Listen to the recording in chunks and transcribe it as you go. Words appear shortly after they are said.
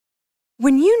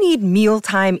When you need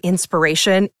mealtime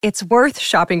inspiration, it's worth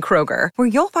shopping Kroger, where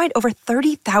you'll find over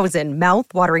 30,000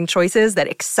 mouth-watering choices that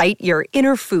excite your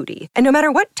inner foodie. And no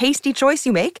matter what tasty choice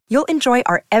you make, you'll enjoy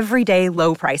our everyday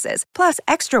low prices, plus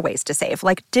extra ways to save,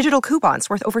 like digital coupons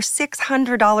worth over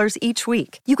 $600 each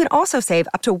week. You can also save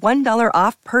up to $1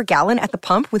 off per gallon at the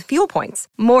pump with fuel points.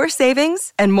 More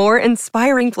savings and more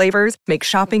inspiring flavors make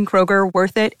shopping Kroger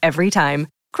worth it every time.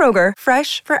 Kroger,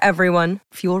 fresh for everyone.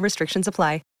 Fuel restrictions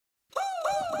apply.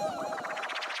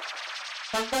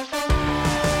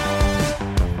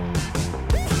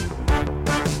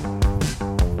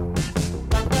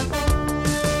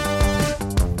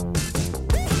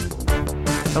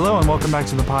 Hello and welcome back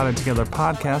to the Potted Together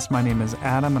podcast. My name is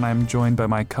Adam and I'm joined by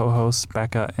my co-hosts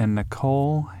Becca and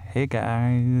Nicole. Hey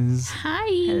guys. Hi.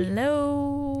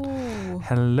 Hello.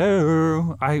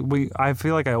 Hello. I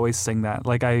feel like I always sing that.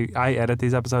 Like I edit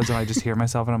these episodes and I just hear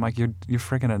myself and I'm like, you're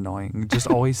freaking annoying. Just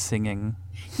always singing.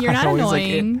 You're not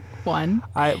annoying. One.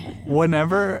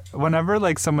 Whenever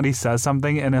like somebody says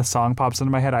something and a song pops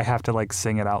into my head, I have to like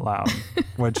sing it out loud,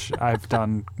 which I've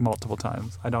done multiple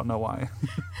times. I don't know why.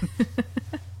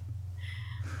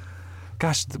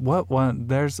 Gosh, what one?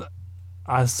 There's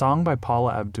a song by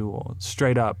Paula Abdul,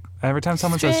 Straight Up. Every time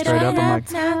someone says Straight Up, I'm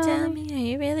like, now tell me, are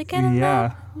you really gonna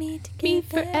love me me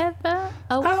forever?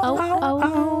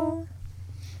 Oh.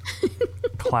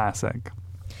 Classic.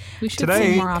 We should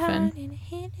sing more often.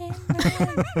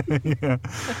 Yeah.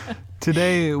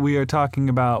 Today we are talking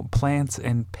about plants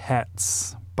and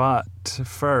pets, but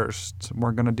first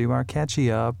we're gonna do our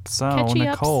catchy up. So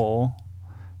Nicole,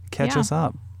 catch us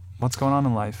up. What's going on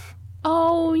in life?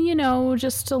 Oh,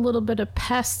 just a little bit of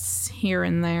pests here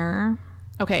and there.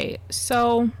 Okay,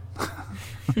 so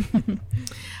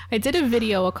I did a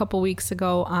video a couple weeks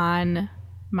ago on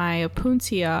my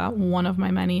Opuntia, one of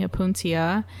my many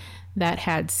Opuntia that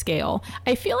had scale.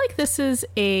 I feel like this is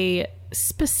a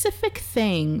specific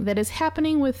thing that is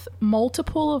happening with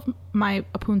multiple of my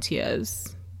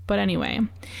Opuntias. But anyway,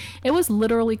 it was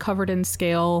literally covered in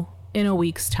scale in a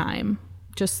week's time.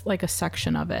 Just like a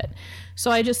section of it.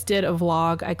 So I just did a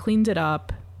vlog. I cleaned it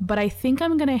up, but I think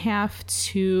I'm going to have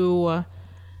to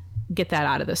get that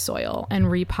out of the soil and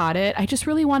repot it. I just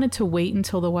really wanted to wait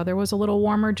until the weather was a little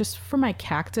warmer just for my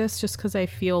cactus, just because I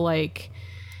feel like,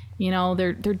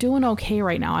 they're doing okay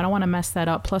right now. I don't want to mess that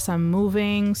up. Plus I'm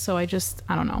moving. So I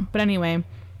don't know. But anyway,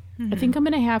 I think I'm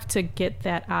going to have to get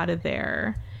that out of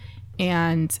there.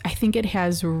 And I think it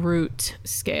has root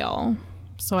scale.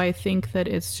 So I think that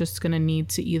it's just going to need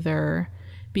to either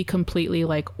be completely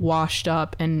like washed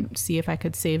up and see if I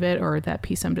could save it, or that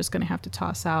piece I'm just going to have to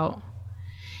toss out.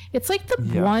 It's like the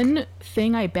one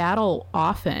thing I battle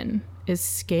often is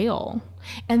scale.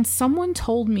 And someone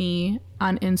told me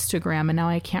on Instagram, and now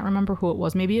I can't remember who it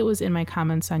was. Maybe it was in my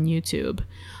comments on YouTube.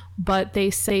 But they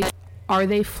say, are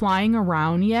they flying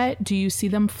around yet? Do you see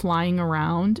them flying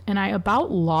around? And I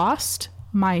about lost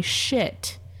my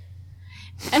shit.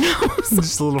 And I was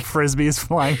just little frisbees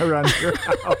flying around your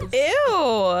house. Ew.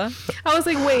 I was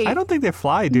like, wait. I don't think they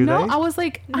fly, do they? No, I was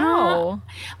like, no.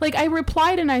 Like, I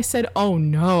replied and I said, oh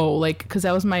no, like, because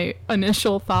that was my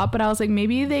initial thought. But I was like,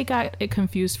 maybe they got it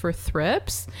confused for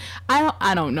thrips.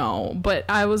 I don't know. But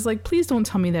I was like, please don't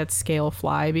tell me that's scale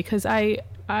fly, because I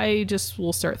just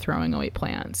will start throwing away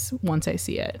plants once I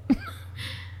see it.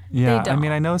 Yeah, I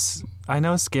mean, I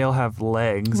know scale have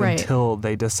legs until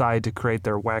they decide to create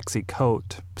their waxy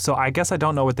coat. So I guess I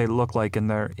don't know what they look like in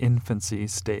their infancy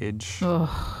stage. Ugh.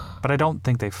 But I don't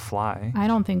think they fly. I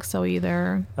don't think so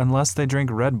either. Unless they drink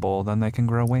Red Bull, then they can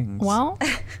grow wings. Well,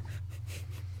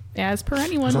 as per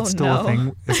anyone, is that still a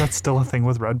thing? Is that still a thing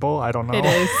with Red Bull? I don't know. It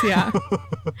is, yeah.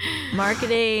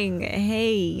 Marketing,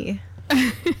 hey.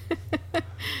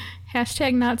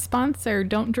 Hashtag not sponsored.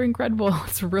 Don't drink Red Bull.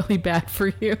 It's really bad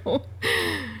for you.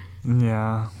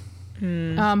 Yeah.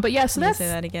 But yeah, so say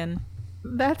that again.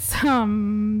 That's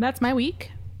my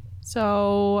week.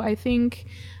 So I think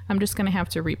I'm just gonna have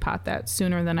to repot that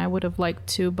sooner than I would have liked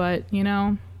to. But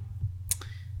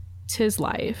 'tis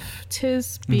life.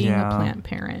 'Tis being a plant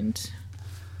parent.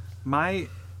 My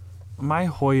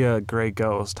Hoya Gray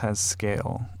Ghost has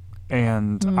scale,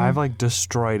 and I've like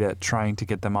destroyed it trying to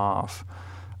get them off.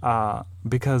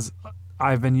 Because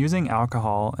I've been using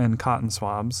alcohol and cotton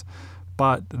swabs,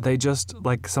 but they just,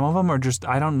 like, some of them are just,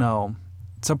 I don't know.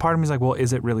 So part of me is like, well,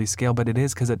 is it really scale? But it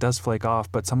is, because it does flake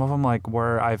off. But some of them, like,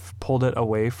 where I've pulled it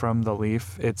away from the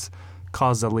leaf, it's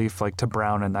caused the leaf, like, to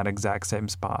brown in that exact same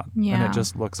spot. Yeah. And it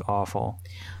just looks awful.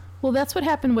 Well, that's what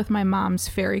happened with my mom's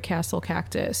Fairy Castle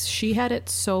cactus. She had it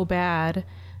so bad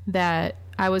that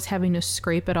I was having to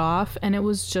scrape it off, and it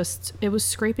was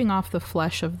scraping off the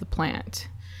flesh of the plant.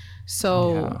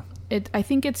 So I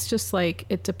think it's just like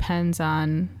it depends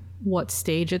on what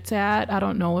stage it's at. I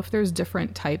don't know if there's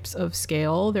different types of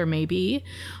scale. There may be,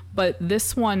 but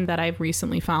this one that I've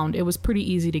recently found, it was pretty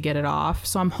easy to get it off.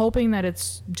 So I'm hoping that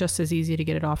it's just as easy to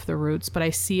get it off the roots, but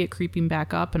I see it creeping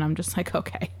back up and I'm just like,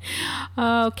 okay.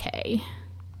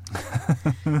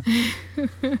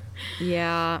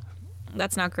 Yeah,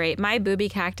 that's not great. My booby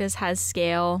cactus has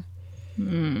scale.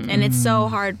 And it's so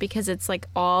hard because it's like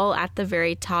all at the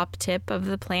very top tip of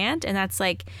the plant, and that's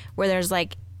like where there's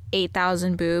like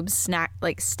 8,000 boobs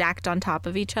stacked on top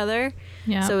of each other.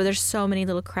 Yeah. So there's so many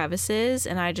little crevices,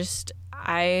 and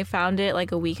I found it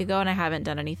like a week ago and I haven't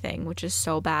done anything, which is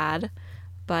so bad.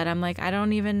 But I'm like, I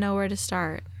don't even know where to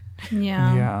start.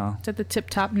 Yeah. Yeah. It's at the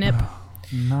tip top nip.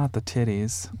 Not the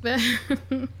titties.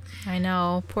 I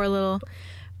know, poor little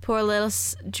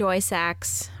Joy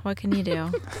Sacks. What can you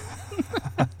do?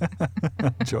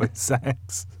 Joy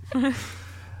sacks.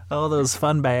 All those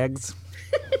fun bags.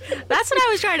 That's what I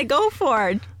was trying to go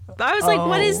for. I was like,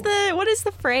 what is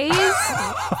the phrase? It's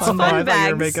fun I thought bags.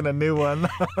 you were making a new one.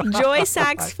 Joy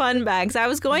Sacks fun bags. I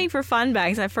was going for fun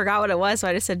bags. I forgot what it was, so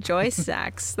I just said Joy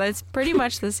Sacks. That's pretty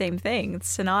much the same thing. It's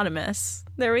synonymous.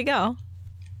 There we go.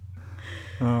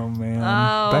 Oh man.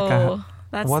 Oh, Becca,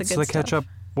 that's what's the good catch stuff.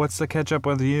 up?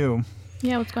 With you?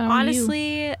 Yeah, what's going on with you?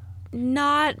 Honestly,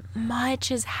 not much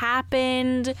has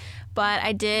happened, but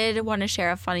I did want to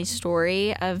share a funny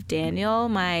story of Daniel,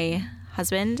 my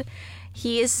husband.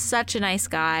 He is such a nice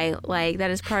guy. Like, that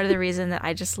is part of the reason that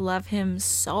I just love him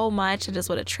so much. It is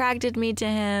what attracted me to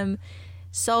him.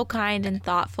 So kind and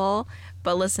thoughtful.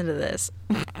 But listen to this.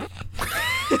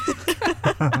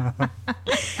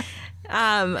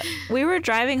 We were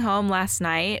driving home last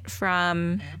night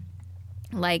from,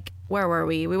 like, where were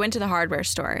we? We went to the hardware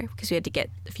store because we had to get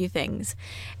a few things.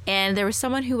 And there was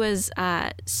someone who was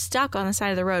stuck on the side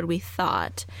of the road, we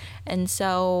thought. And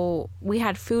so we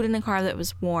had food in the car that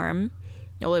was warm.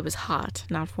 Well, it was hot,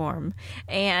 not warm.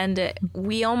 And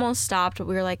we almost stopped, but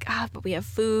we were like, but we have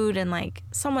food and like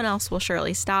someone else will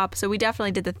surely stop. So we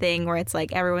definitely did the thing where it's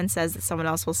like everyone says that someone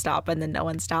else will stop and then no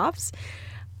one stops.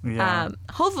 Yeah.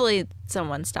 Hopefully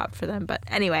someone stopped for them. But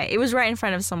anyway, it was right in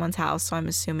front of someone's house. So I'm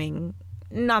assuming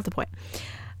not the point.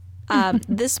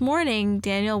 This morning,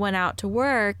 Daniel went out to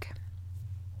work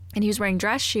and he was wearing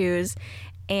dress shoes.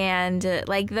 And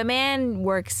like the man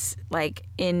works like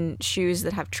in shoes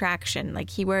that have traction. Like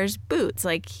he wears boots.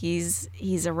 Like he's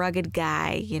a rugged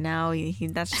guy, you know.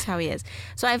 That's just how he is.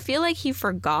 So I feel like he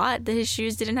forgot that his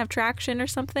shoes didn't have traction or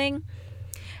something.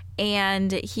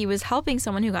 And he was helping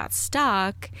someone who got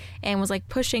stuck and was like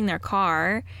pushing their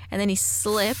car. And then he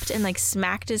slipped and like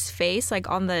smacked his face like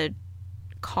on the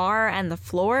car and the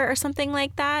floor or something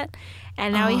like that.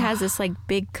 And now he has this like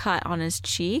big cut on his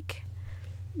cheek.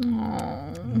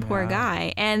 Poor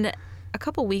guy. And a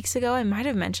couple weeks ago, I might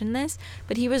have mentioned this,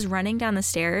 but he was running down the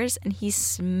stairs and he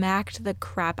smacked the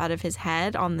crap out of his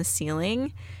head on the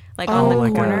ceiling, like on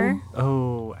the corner.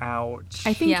 Oh, ouch.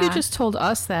 I think you just told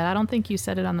us that. I don't think you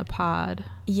said it on the pod.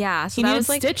 Yeah. So he that needed was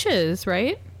like stitches,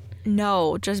 right?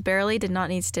 No, just barely. Did not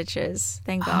need stitches.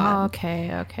 Thank Oh, God.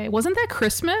 okay. Wasn't that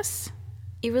Christmas?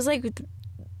 It was like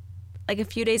a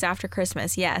few days after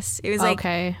Christmas. Yes, it was like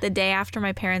the day after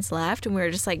my parents left, and we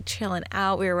were just like chilling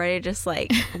out. We were ready to just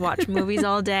like watch movies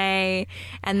all day,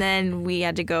 and then we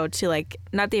had to go to like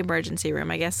not the emergency room,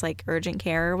 I guess like urgent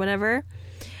care or whatever.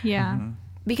 Yeah,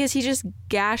 because he just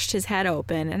gashed his head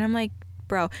open, and I'm like,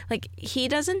 bro, like he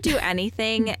doesn't do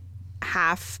anything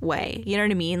halfway. You know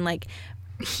what I mean? Like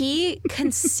he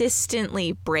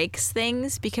consistently breaks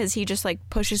things because he just like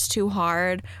pushes too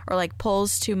hard or like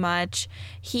pulls too much.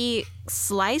 He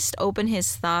sliced open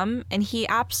his thumb and he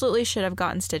absolutely should have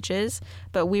gotten stitches,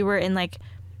 but we were in like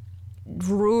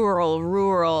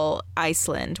rural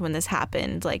Iceland when this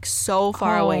happened, like so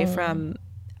far away from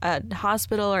a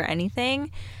hospital or anything.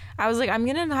 I was like, I'm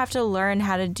gonna have to learn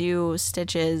how to do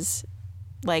stitches,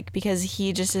 like, because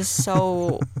he just is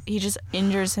so he just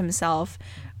injures himself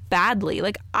badly.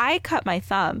 Like I cut my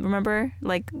thumb, remember,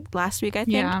 like last week I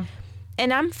think. Yeah.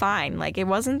 And I'm fine. Like it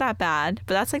wasn't that bad,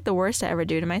 but that's like the worst I ever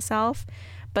do to myself.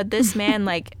 But this man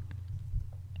like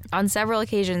on several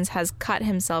occasions has cut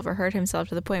himself or hurt himself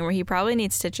to the point where he probably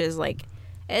needs stitches like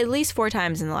at least 4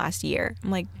 times in the last year.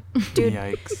 I'm like, dude,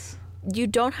 yikes. You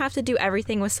don't have to do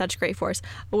everything with such great force.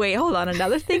 Wait, hold on.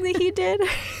 Another thing that he did.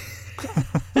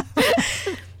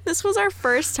 This was our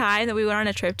first time that we went on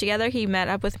a trip together. He met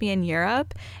up with me in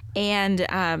Europe,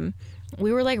 and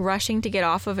we were like rushing to get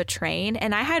off of a train.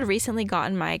 And I had recently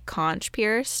gotten my conch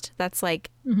pierced. That's like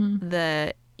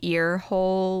the ear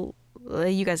hole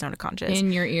You guys know what a conch is.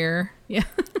 In your ear. Yeah.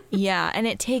 Yeah, and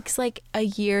it takes like a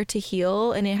year to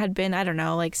heal, and it had been, I don't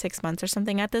know, like 6 months or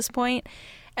something at this point.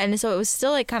 And so it was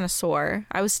still like kind of sore.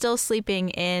 I was still sleeping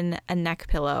in a neck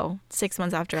pillow 6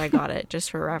 months after I got it,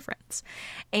 just for reference.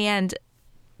 And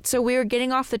so we were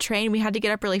getting off the train. We had to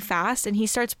get up really fast, and he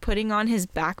starts putting on his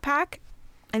backpack,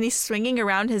 and he's swinging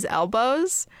around his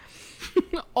elbows.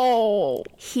 Oh.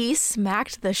 He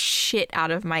smacked the shit out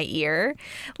of my ear.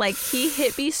 Like, he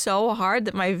hit me so hard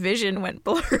that my vision went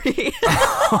blurry.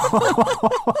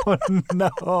 Oh, no,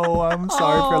 I'm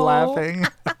sorry for laughing.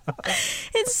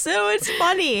 It's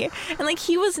funny. And like,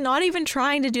 he was not even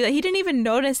trying to do that. He didn't even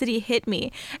notice that he hit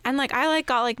me. And like, I like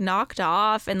got like knocked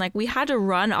off, and like we had to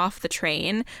run off the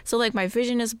train. So like my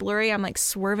vision is blurry. I'm like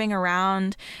swerving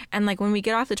around. And like when we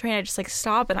get off the train, I just like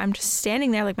stop, and I'm just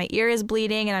standing there like my ear is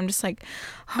bleeding, and I'm just like,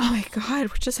 oh my God,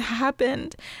 what just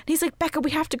happened? And he's like, Becca,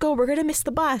 we have to go. We're going to miss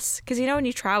the bus. Because you know, when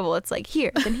you travel, it's like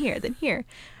here, then here, then here.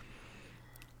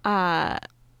 Yeah.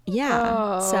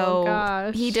 Oh, so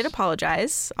gosh. he did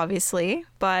apologize, obviously,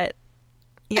 but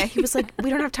yeah, he was like, we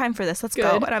don't have time for this. Let's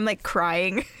go. Good. And I'm like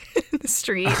crying in the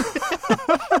street.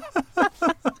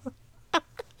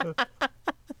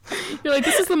 You're like,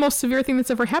 this is the most severe thing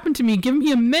that's ever happened to me. Give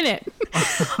me a minute.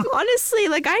 Honestly,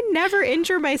 like I never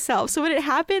injure myself. So when it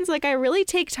happens, like I really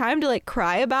take time to like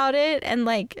cry about it and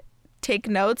like take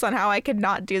notes on how I could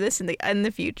not do this in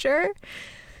the future.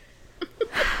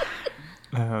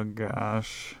 Oh,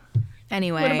 gosh.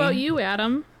 Anyway. What about you,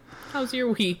 Adam? How's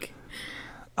your week?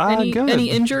 Good. Any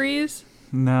injuries?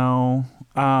 No.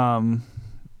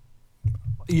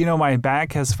 You know, my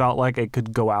back has felt like it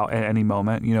could go out at any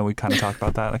moment. You know, we kind of talked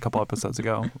about that a couple episodes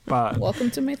ago. But Welcome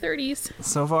to my 30s.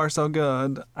 so far, so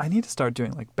good. I need to start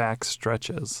doing like back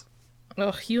stretches.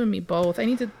 Ugh, you and me both. I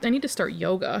need to start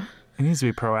yoga. It needs to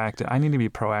be proactive. I need to be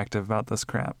proactive about this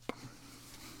crap.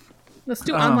 Let's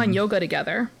do online yoga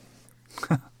together.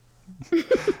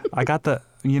 I got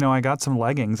some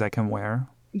leggings I can wear.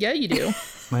 Yeah, you do.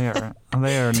 They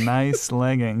are nice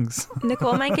leggings.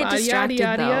 Nicole might get distracted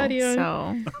though.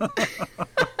 So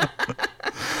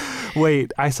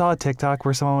Wait, I saw a TikTok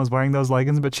where someone was wearing those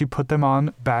leggings, but she put them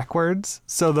on backwards,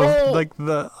 so she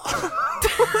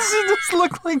just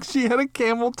looked like she had a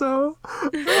camel toe,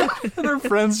 and her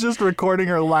friend's just recording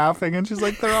her laughing, and she's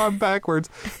like, they're on backwards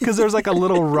because there's like a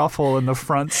little ruffle in the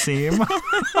front seam.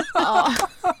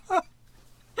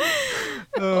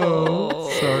 Oh,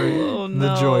 sorry. Oh,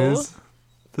 no.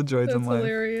 The joys in life.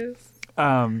 Hilarious.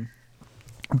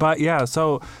 But yeah,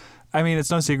 so I mean,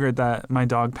 it's no secret that my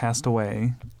dog passed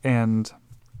away, and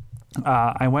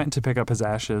I went to pick up his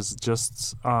ashes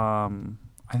just I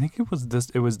think it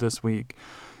was this week.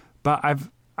 But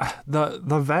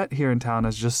the vet here in town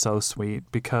is just so sweet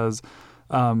because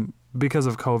of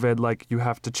COVID, like you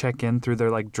have to check in through their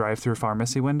like drive-through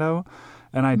pharmacy window.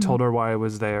 And I told her why I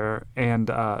was there,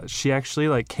 and she actually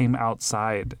like came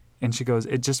outside, and she goes,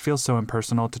 it just feels so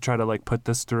impersonal to try to like put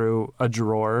this through a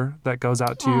drawer that goes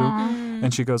out to you.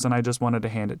 And she goes, and I just wanted to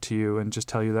hand it to you and just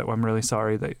tell you that I'm really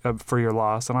sorry for your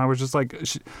loss. And I was just like,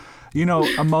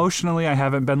 emotionally, I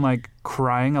haven't been like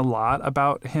crying a lot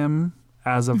about him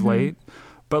as of late,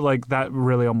 but like that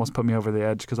really almost put me over the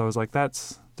edge because I was like,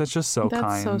 that's just so kind.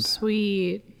 That's so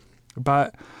sweet.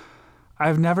 But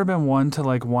I've never been one to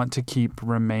like want to keep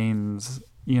remains,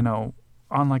 on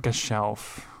like a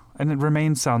shelf. And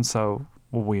remains sounds so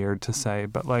weird to say,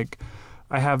 but like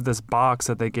I have this box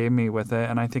that they gave me with it,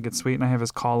 and I think it's sweet, and I have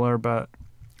his collar, but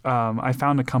I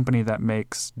found a company that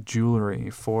makes jewelry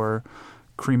for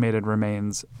cremated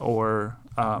remains, or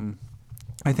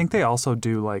I think they also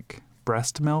do like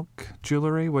breast milk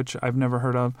jewelry, which I've never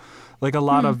heard of, like a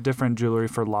lot of different jewelry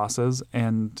for losses,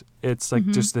 and it's like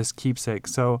just this keepsake.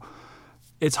 So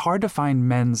it's hard to find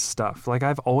men's stuff. Like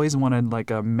I've always wanted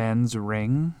like a men's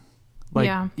ring,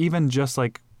 like even just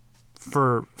like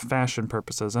for fashion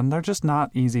purposes, and they're just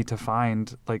not easy to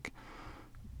find, like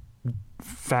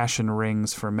fashion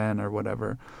rings for men or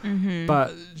whatever.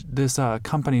 But this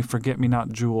company, Forget Me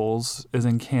Not Jewels, is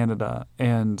in Canada,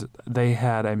 and they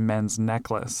had a men's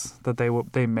necklace that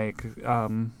they make.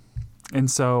 And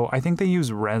so I think they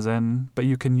use resin, but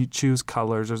you can choose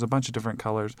colors. There's a bunch of different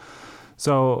colors.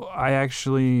 So I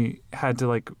actually had to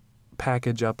like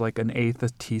package up like 1/8 a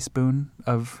teaspoon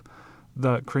of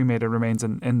the cremated remains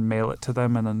and mail it to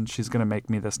them, and then she's going to make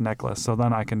me this necklace, so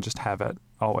then I can just have it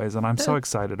always, and I'm so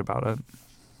excited about it.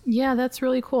 Yeah, that's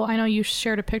really cool. I know you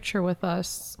shared a picture with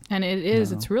us, and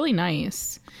it's really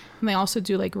nice. And they also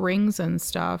do like rings and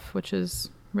stuff, which is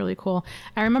really cool.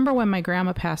 I remember when my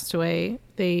grandma passed away,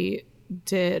 they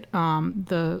did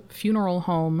the funeral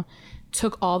home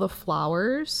took all the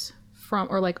flowers from,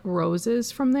 or like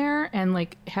roses from there, and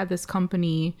like had this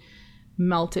company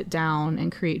melt it down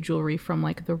and create jewelry from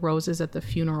like the roses at the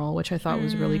funeral, which I thought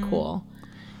was really cool.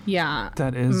 Yeah.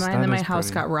 That is. And then my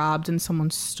house pretty. got robbed and someone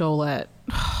stole it.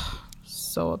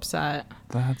 So upset.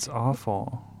 That's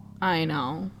awful. I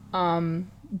know.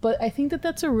 But I think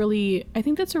that's a really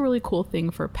cool thing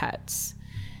for pets,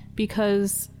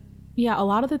 because yeah, a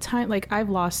lot of the time, like I've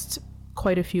lost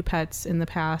quite a few pets in the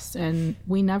past and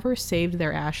we never saved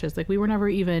their ashes. Like we were never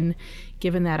even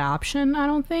given that option, I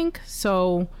don't think.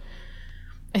 So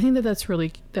I think that's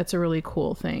a really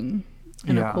cool thing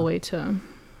and a cool way to.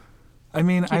 I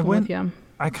mean,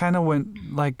 I kind of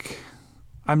went like,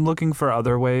 I'm looking for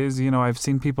other ways. You know, I've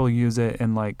seen people use it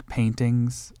in like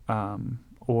paintings,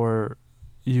 or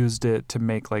used it to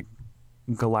make like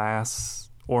glass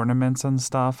ornaments and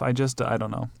stuff. I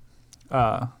don't know.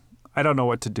 I don't know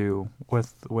what to do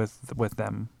with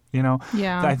them. You know,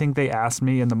 I think they asked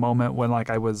me in the moment when like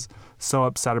I was so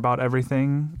upset about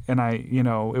everything, and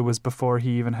it was before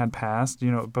he even had passed,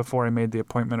 before I made the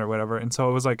appointment or whatever. And so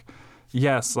it was like,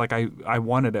 yes, like I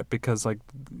wanted it because like,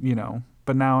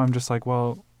 but now I'm just like,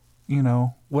 well,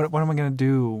 what am I going to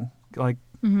do? Like,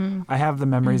 I have the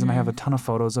memories and I have a ton of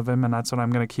photos of him, and that's what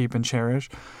I'm going to keep and cherish.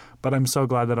 But I'm so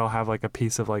glad that I'll have like a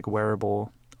piece of like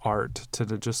wearable art to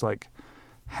just like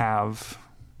have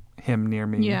him near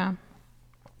me. Yeah.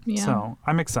 So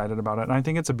I'm excited about it. And I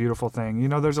think it's a beautiful thing.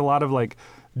 There's a lot of like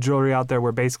jewelry out there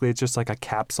where basically it's just like a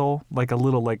capsule, like a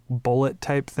little like bullet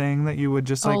type thing that you would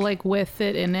just like. Oh, like with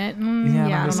it in it?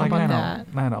 Yeah, I don't know about that.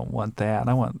 I don't want that.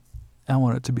 I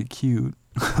want it to be cute.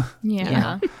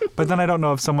 Yeah. But then I don't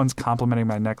know if someone's complimenting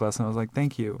my necklace and I was like,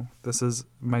 thank you. This is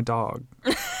my dog.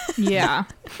 Yeah.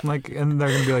 Like, and they're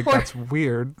going to be like, that's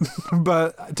weird.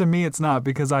 But to me, it's not,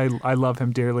 because I love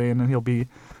him dearly and he'll be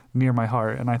near my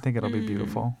heart, and I think it'll be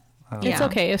beautiful. It's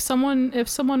okay if someone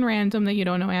random that you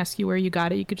don't know asks you where you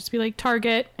got it, you could just be like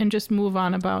Target and just move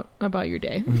on about your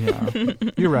day. Yeah,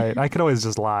 you're right. I could always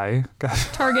just lie.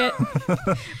 Target.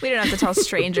 We don't have to tell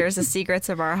strangers the secrets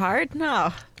of our heart.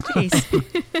 No,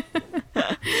 jeez.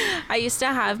 I used to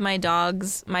have my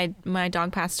dogs. My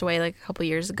dog passed away like a couple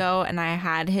years ago, and I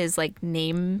had his like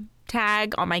name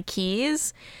tag on my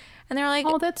keys. And they were like,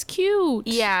 oh, that's cute.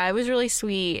 Yeah, it was really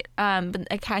sweet. But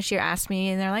a cashier asked me,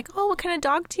 and they're like, oh, what kind of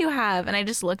dog do you have? And I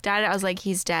just looked at it. I was like,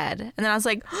 he's dead. And then I was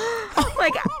like,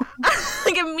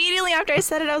 like immediately after I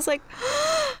said it, I was like,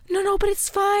 no, but it's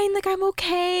fine. Like, I'm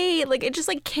okay. Like, it just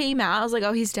like came out. I was like,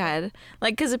 oh, he's dead.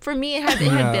 Like, because for me, it had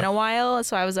been a while,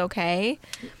 so I was okay.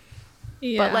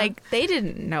 Yeah. But like, they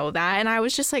didn't know that. And I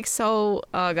was just like, oh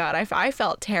God, I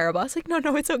felt terrible. I was like, no,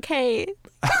 it's okay.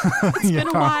 It's been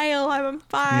a while. I'm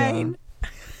fine.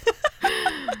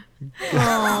 Yeah.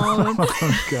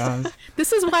 Oh gosh.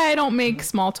 This is why I don't make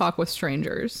small talk with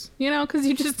strangers, because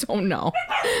you just don't know.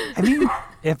 I mean,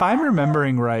 if I'm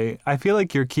remembering right, I feel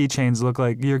like your keys look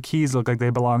like they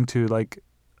belong to like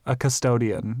a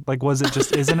custodian. Like, was it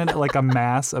just, isn't it like a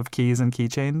mass of keys and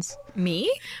keychains?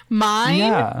 Me? Mine?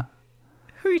 Yeah.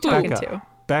 Who are you talking to?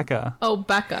 Becca. Oh,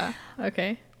 Becca.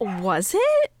 Okay. Was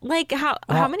it? Like,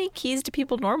 how many keys do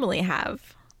people normally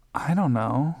have? I don't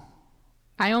know.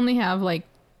 I only have like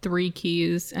 3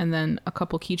 keys and then a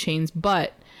couple keychains,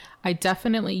 but I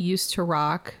definitely used to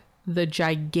rock the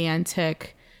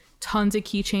gigantic tons of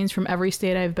keychains from every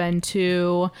state I've been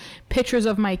to, pictures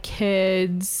of my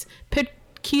kids,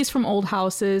 keys from old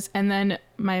houses. And then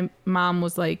my mom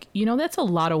was like, that's a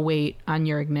lot of weight on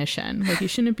your ignition. Like, you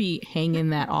shouldn't be hanging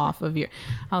that off of your.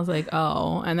 I was like,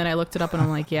 oh. And then I looked it up and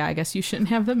I'm like, yeah, I guess you shouldn't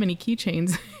have that many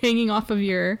keychains hanging off of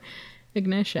your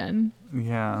ignition.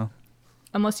 Yeah.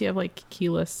 Unless you have like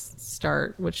keyless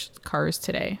start, which cars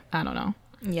today, I don't know.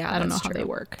 Yeah, I don't know how they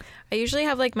work. I usually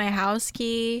have like my house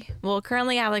key. Well,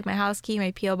 currently I have like my house key, my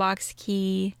P.O. box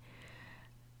key.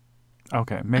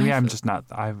 Okay, maybe I'm just not.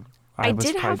 I was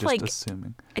did probably have just like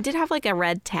assuming. I did have like a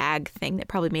red tag thing that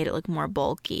probably made it look more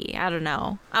bulky. I don't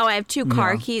know. Oh, I have 2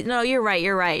 car keys. No, you're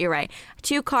right.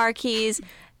 2 car keys.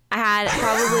 I had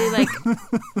probably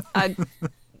like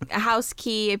a house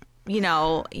key.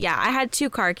 I had 2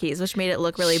 car keys, which made it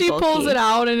look really bulky. She pulls it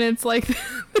out and it's like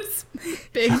this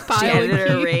big pile of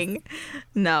keys. Ring.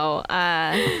 No,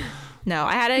 I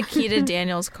had a key to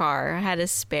Daniel's car. I had a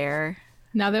spare.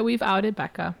 Now that we've outed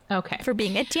Becca. Okay. For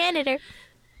being a janitor.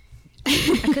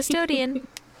 A custodian.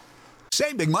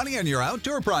 Save big money on your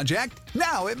outdoor project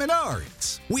now at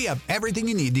Menards. We have everything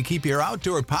you need to keep your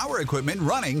outdoor power equipment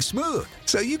running smooth,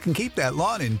 so you can keep that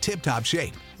lawn in tip-top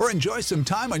shape or enjoy some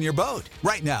time on your boat.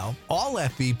 Right now, all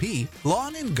FVP,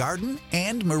 lawn and garden,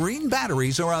 and marine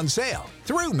batteries are on sale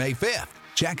through May 5th.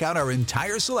 Check out our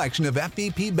entire selection of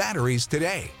FVP batteries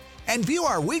today. And view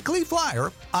our weekly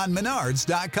flyer on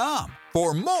menards.com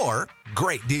for more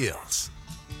great deals.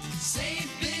 Save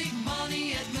big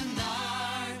money at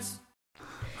Menards.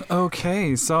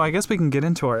 Okay, so I guess we can get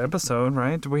into our episode,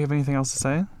 right? Do we have anything else to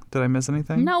say? Did I miss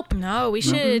anything? Nope. No, we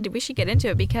should get into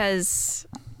it because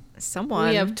someone.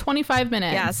 We have 25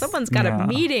 minutes. Yeah, someone's got a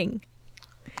meeting.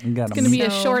 It's going to be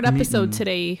a short episode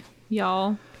today,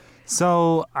 y'all.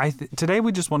 So today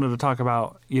we just wanted to talk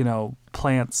about,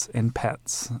 plants and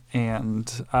pets.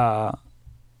 And I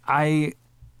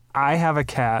have a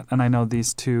cat, and I know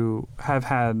these two both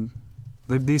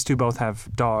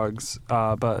have dogs,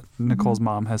 but Nicole's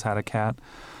mom has had a cat.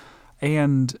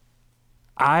 And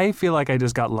I feel like I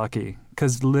just got lucky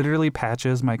because literally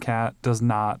Patches, my cat,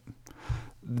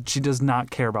 she does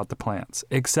not care about the plants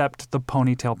except the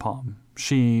ponytail palm.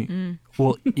 She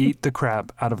will eat the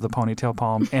crap out of the ponytail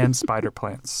palm and spider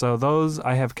plants. So those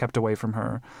I have kept away from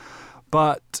her.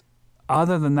 But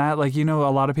other than that,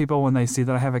 a lot of people, when they see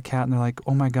that I have a cat and they're like,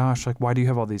 oh my gosh, why do you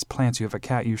have all these plants? You have a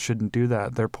cat. You shouldn't do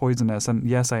that. They're poisonous. And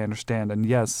yes, I understand. And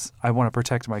yes, I want to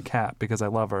protect my cat because I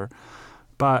love her.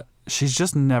 But she's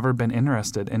just never been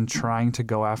interested in trying to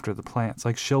go after the plants.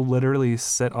 She'll literally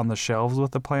sit on the shelves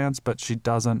with the plants, but she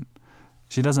doesn't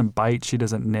bite. She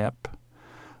doesn't nip.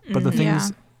 But the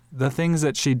things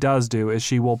that she does do is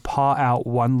she will paw out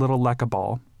one little leca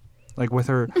ball, with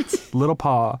her little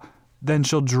paw. Then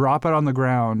she'll drop it on the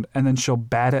ground, and then she'll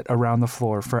bat it around the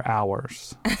floor for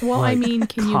hours. Well, can you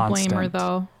blame her,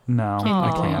 though? No,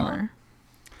 I can't. Her?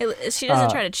 She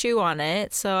doesn't try to chew on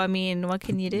it, so, what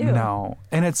can you do? No.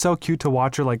 And it's so cute to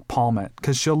watch her, palm it,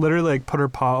 because she'll literally, put her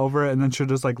paw over it, and then she'll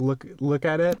just, look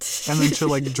at it, and then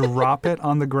she'll, drop it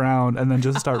on the ground, and then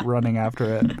just start running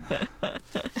after it.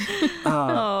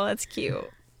 Oh, that's cute.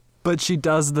 But she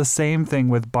does the same thing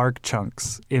with bark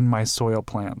chunks in my soil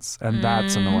plants, and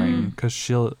that's annoying, because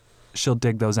she'll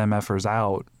dig those MFers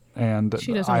out, and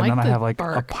she doesn't then I have,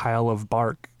 bark. a pile of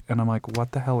bark. And I'm like,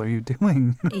 what the hell are you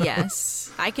doing? Yes,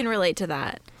 I can relate to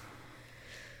that.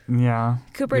 Yeah.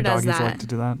 Cooper does that. Like to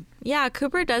do that? Yeah,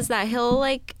 Cooper does that. He'll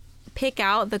pick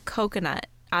out the coconut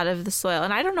out of the soil.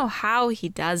 And I don't know how he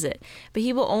does it, but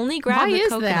he will only grab the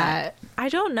coconut. Why is that? I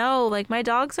don't know. My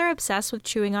dogs are obsessed with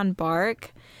chewing on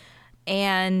bark.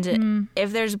 And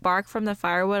if there's bark from the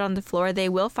firewood on the floor, they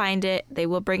will find it. They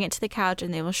will bring it to the couch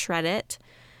and they will shred it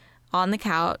on the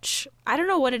couch. I don't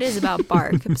know what it is about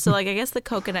bark. So I guess the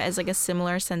coconut is a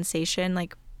similar sensation,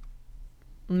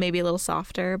 maybe a little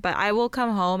softer. But I will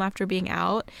come home after being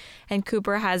out, and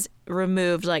Cooper has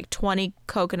removed 20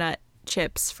 coconut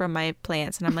chips from my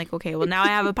plants, and I'm like, okay, well now I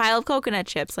have a pile of coconut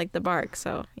chips like the bark.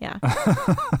 So yeah.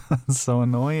 So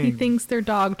annoying. He thinks they're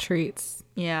dog treats.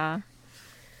 Yeah.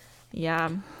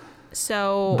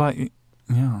 So. But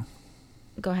yeah.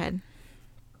 Go ahead.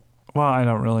 Well, I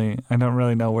don't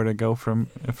really know where to go from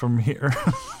here.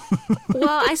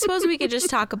 Well, I suppose we could just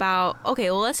talk about,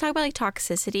 let's talk about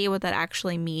toxicity, what that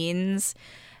actually means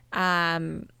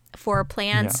for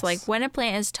plants, yes. When a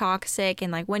plant is toxic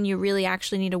and when you really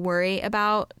actually need to worry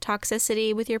about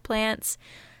toxicity with your plants.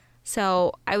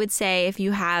 So I would say if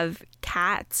you have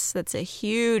cats, that's a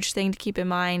huge thing to keep in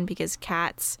mind, because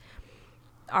cats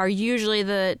are usually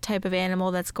the type of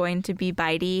animal that's going to be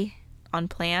bitey on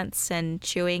plants and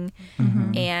chewing.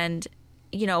 And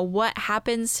what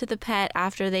happens to the pet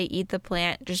after they eat the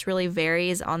plant just really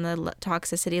varies on the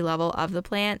toxicity level of the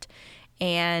plant.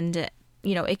 And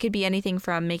it could be anything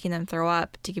from making them throw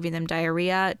up to giving them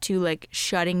diarrhea to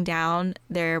shutting down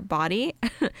their body,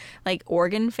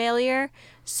 organ failure.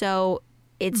 So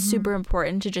it's super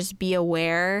important to just be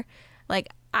aware.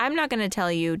 I'm not going to tell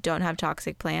you don't have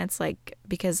toxic plants,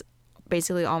 because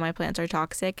basically all my plants are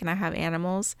toxic and I have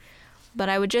animals. But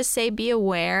I would just say be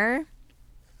aware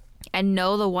and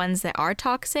know the ones that are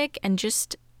toxic, and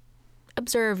just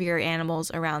observe your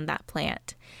animals around that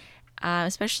plant.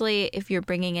 Especially if you're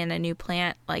bringing in a new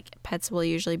plant, pets will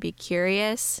usually be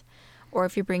curious. Or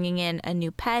if you're bringing in a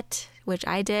new pet, which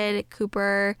I did,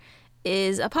 Cooper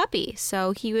is a puppy.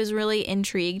 So he was really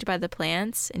intrigued by the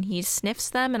plants, and he sniffs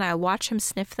them, and I watch him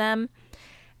sniff them.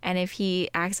 And if he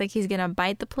acts like he's going to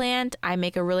bite the plant, I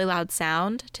make a really loud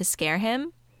sound to scare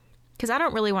him. Because I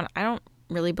don't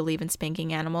really believe in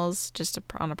spanking animals, just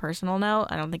on a personal note.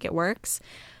 I don't think it works.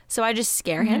 So I just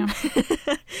scare him.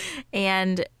 Yeah.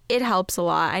 And it helps a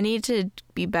lot. I need to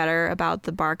be better about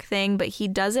the bark thing, but he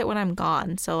does it when I'm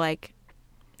gone. So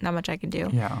not much I can do.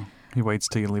 Yeah. He waits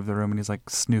till you leave the room and he's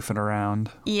snoofing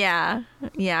around. Yeah.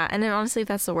 And then honestly, if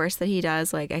that's the worst that he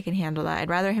does, I can handle that. I'd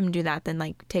rather him do that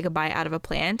than take a bite out of a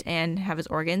plant and have his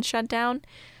organs shut down.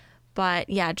 But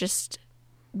yeah, just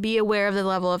be aware of the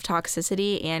level of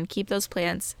toxicity and keep those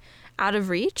plants out of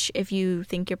reach if you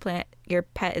think your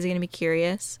pet is going to be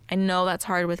curious. I know that's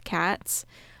hard with cats,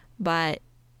 but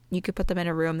you could put them in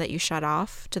a room that you shut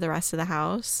off to the rest of the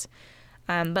house.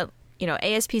 But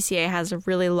ASPCA has a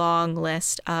really long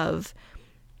list of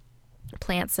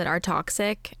plants that are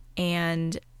toxic,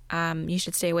 and you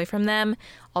should stay away from them.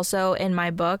 Also, in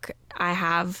my book, I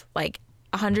have like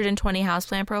 120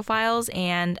 houseplant profiles,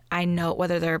 and I note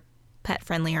whether they're pet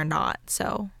friendly or not.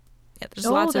 So yeah, there's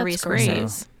lots of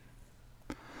resources.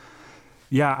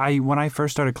 Yeah, when I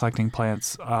first started collecting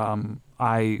plants,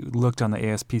 I looked on the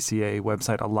ASPCA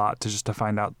website a lot to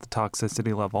find out the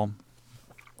toxicity level.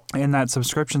 And that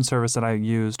subscription service that I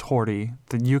used, Horty,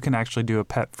 that you can actually do a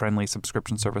pet-friendly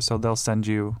subscription service. So they'll send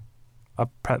you a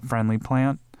pet-friendly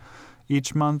plant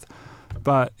each month.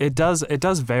 But it does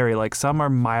vary. Like some are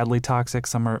mildly toxic,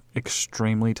 some are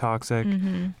extremely toxic.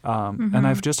 And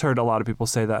I've just heard a lot of people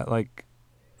say that like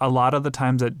a lot of the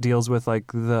times it deals with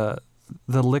like the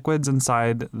liquids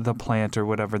inside the plant or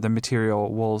whatever, the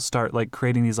material will start like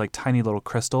creating these like tiny little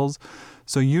crystals.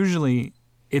 So usually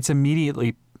it's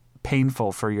immediately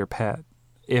painful for your pet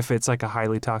if it's like a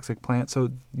highly toxic plant.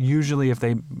 So usually if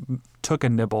they took a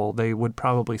nibble, they would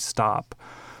probably stop.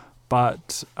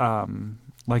 But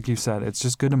like you said, it's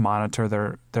just good to monitor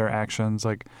their actions.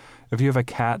 Like if you have a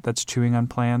cat that's chewing on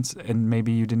plants and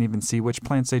maybe you didn't even see which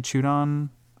plants they chewed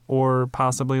on, or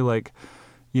possibly like,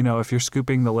 if you're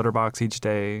scooping the litter box each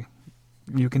day,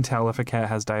 you can tell if a cat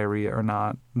has diarrhea or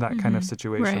not, that kind of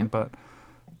situation. Right. But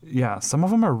yeah, some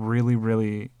of them are really,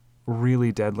 really,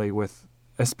 really deadly with,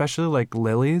 especially like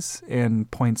lilies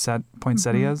and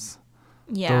poinsettias.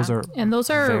 Yeah. Those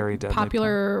are very deadly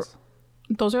popular. plants.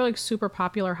 Those are like super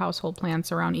popular household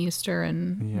plants around Easter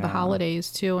and the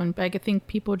holidays too. And I think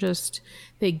people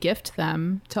they gift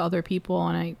them to other people.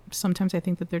 And sometimes I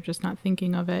think that they're just not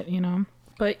thinking of it,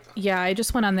 But yeah, I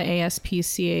just went on the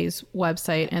ASPCA's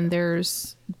website and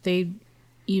they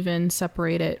even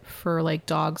separate it for like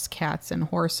dogs, cats, and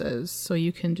horses. So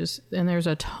you can and there's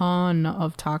a ton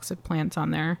of toxic plants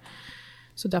on there.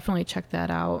 So definitely check that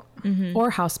out. Or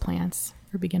house plants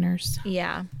for beginners.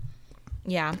 Yeah.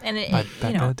 Yeah. And By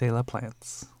Becca de la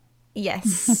Plants.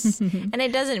 Yes. And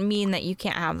it doesn't mean that you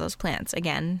can't have those plants.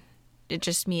 Again, it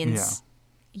just means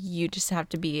you just have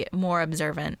to be more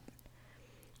observant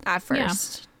at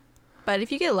first. But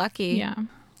if you get lucky,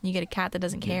 you get a cat that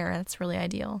doesn't care. That's really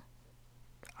ideal.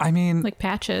 I mean, like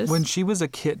Patches. When she was a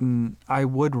kitten, I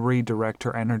would redirect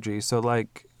her energy. So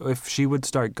like if she would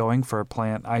start going for a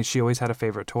plant, she always had a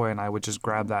favorite toy and I would just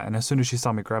grab that. And as soon as she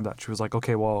saw me grab that, she was like,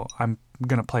 okay, well, I'm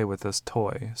going to play with this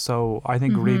toy. So I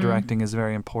think redirecting is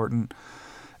very important,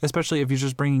 especially if you're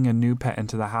just bringing a new pet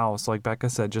into the house. Like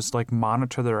Becca said, just like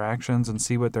monitor their actions and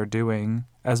see what they're doing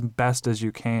as best as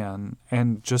you can,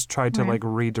 and just try to like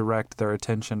redirect their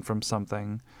attention from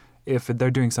something if they're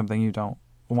doing something you don't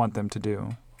want them to do,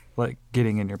 like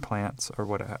getting in your plants or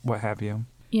what have you.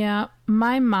 Yeah,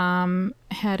 my mom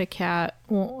had a cat.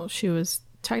 Well, she was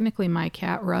technically my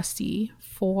cat, Rusty,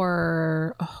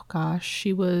 for,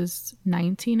 she was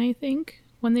 19, I think,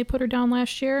 when they put her down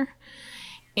last year.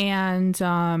 And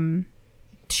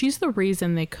she's the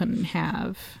reason they couldn't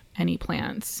have any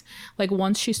plants. Like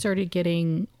once she started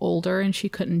getting older and she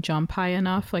couldn't jump high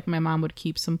enough, like my mom would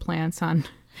keep some plants on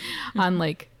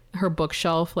like her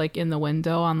bookshelf, like in the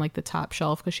window on like the top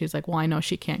shelf, because she's like, well, I know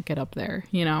she can't get up there,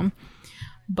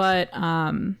 But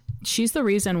she's the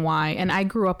reason why. And I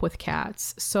grew up with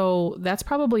cats, so that's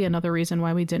probably another reason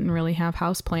why we didn't really have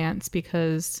houseplants,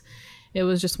 because it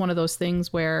was just one of those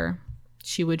things where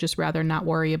she would just rather not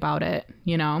worry about it,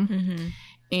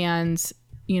 And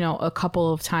a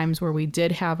couple of times where we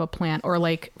did have a plant or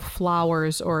like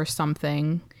flowers or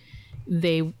something,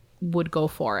 they would go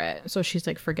for it. So she's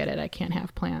like, forget it, I can't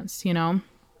have plants,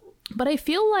 But I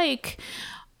feel like,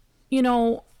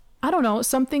 I don't know,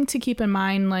 something to keep in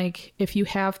mind, like if you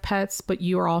have pets, but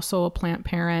you are also a plant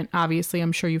parent, obviously,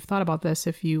 I'm sure you've thought about this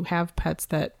if you have pets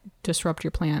that disrupt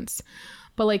your plants,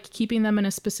 but like keeping them in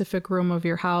a specific room of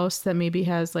your house that maybe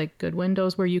has like good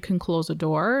windows where you can close a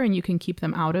door and you can keep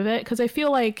them out of it. Cause I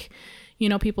feel like,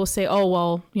 people say, oh,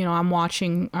 well, I'm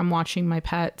watching my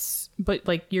pets, but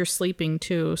like you're sleeping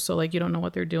too. So like, you don't know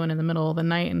what they're doing in the middle of the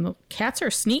night, and the cats are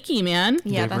sneaky, man.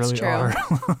 Yeah, They that's really true.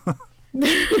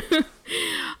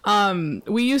 are.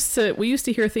 We used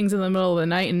to hear things in the middle of the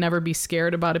night and never be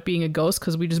scared about it being a ghost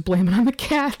because we just blame it on the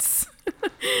cats.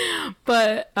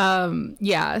 But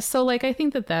so like I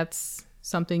think that that's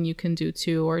something you can do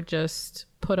too, or just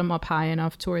put them up high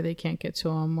enough to where they can't get to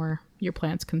them, where your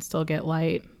plants can still get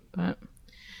light. But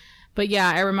But yeah,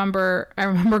 I remember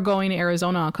going to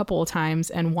Arizona a couple of times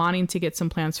and wanting to get some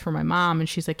plants for my mom, and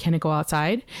she's like, "Can it go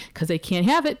outside? Because they can't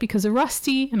have it because of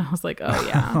Rusty." And I was like, "Oh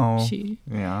yeah."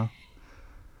 Yeah.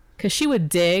 Because she would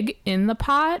dig in the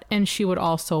pot, and she would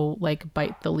also like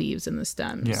bite the leaves and the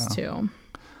stems too.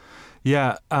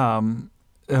 Yeah.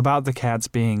 About the cats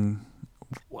being,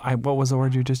 what was the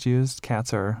word you just used?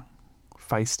 Cats are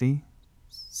feisty.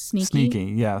 Sneaky,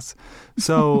 yes.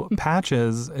 So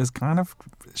Patches is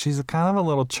she's kind of a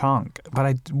little chunk,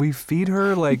 but we feed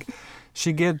her like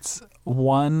she gets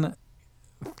one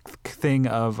thing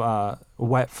of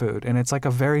wet food, and it's like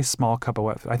a very small cup of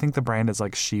wet food. I think the brand is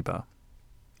like Sheba.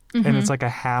 And it's like a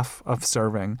half of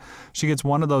serving. She gets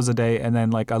one of those a day, and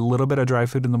then like a little bit of dry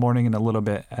food in the morning and a little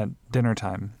bit at dinner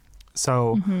time.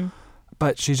 So,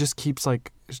 but she just keeps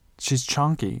like, she's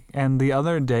chunky. And the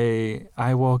other day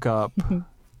I woke up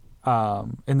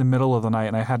in the middle of the night,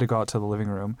 and I had to go out to the living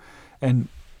room, and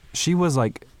she was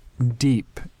like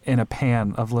deep in a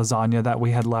pan of lasagna that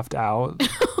we had left out.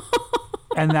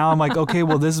 And now I'm like, okay,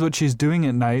 well, this is what she's doing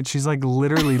at night. She's like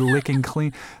literally licking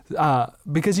clean.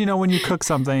 Because, you know, when you cook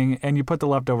something and you put the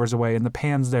leftovers away and the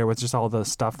pan's there with just all the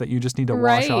stuff that you just need to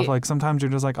wash off, like sometimes you're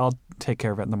just like, I'll take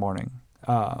care of it in the morning.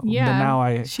 But now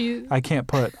I can't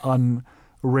put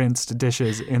unrinsed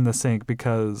dishes in the sink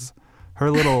because her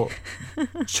little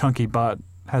chunky butt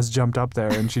has jumped up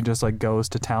there, and she just like goes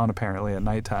to town apparently at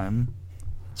nighttime.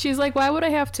 She's like, why would I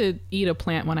have to eat a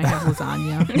plant when I have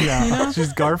lasagna? Yeah, you know?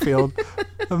 She's Garfield.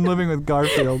 I'm living with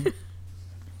Garfield.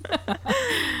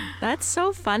 That's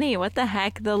so funny. What the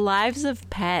heck? The lives of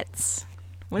pets.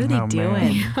 What are they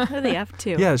doing? Man. What are they up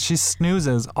to? Yeah, she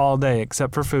snoozes all day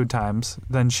except for food times.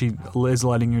 Then she is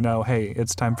letting you know, hey,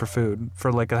 it's time for food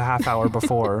for like a half hour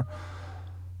before.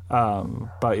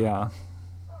 But yeah.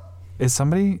 Is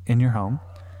somebody in your home?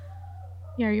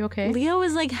 Yeah, are you okay? Leo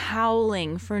is like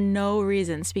howling for no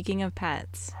reason. Speaking of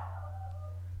pets.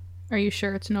 Are you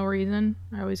sure it's no reason?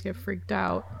 I always get freaked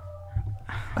out.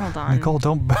 Hold on. Nicole,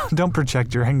 don't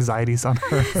project your anxieties on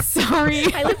her.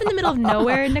 Sorry. I live in the middle of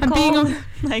nowhere, Nicole.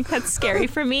 Like, that's scary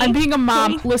for me. I'm being a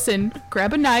mom. Listen,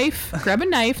 grab a knife,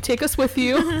 take us with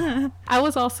you. I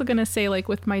was also going to say, like,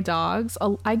 with my dogs,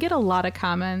 I get a lot of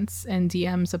comments and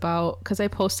DMs about, because I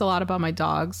post a lot about my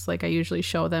dogs. Like, I usually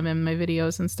show them in my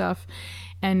videos and stuff.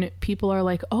 And people are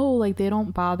like, oh, like, they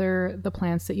don't bother the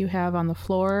plants that you have on the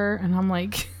floor. And I'm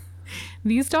like...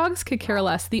 These dogs could care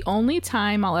less. The only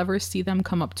time I'll ever see them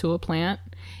come up to a plant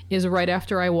is right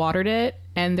after I watered it,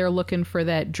 and they're looking for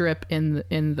that drip in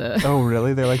the Oh,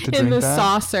 really? They like to drink in the that?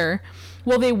 saucer.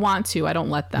 Well, they want to. I don't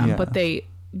let them, but they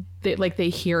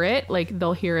hear it. Like,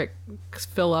 they'll hear it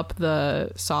fill up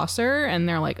the saucer, and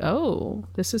they're like, "Oh,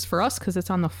 this is for us because it's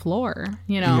on the floor."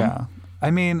 You know? Yeah.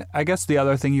 I mean, I guess the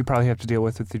other thing you probably have to deal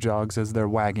with your dogs is their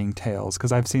wagging tails,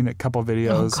 because I've seen a couple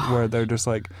videos where they're just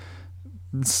like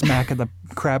smacking the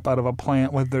crap out of a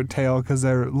plant with their tail because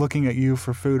they're looking at you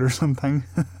for food or something.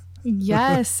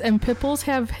 Yes, and pit bulls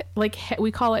have, like,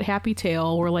 we call it happy tail,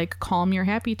 or like calm your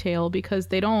happy tail, because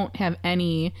they don't have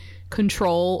any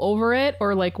control over it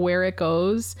or like where it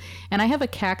goes. And I have a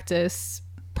cactus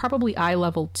probably eye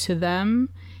level to them,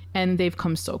 and they've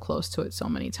come so close to it so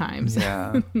many times.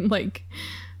 Yeah. Like,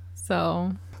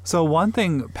 so one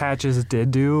thing Patches did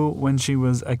do when she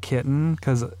was a kitten,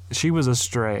 because she was a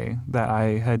stray that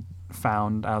I had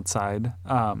found outside,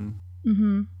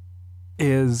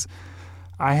 is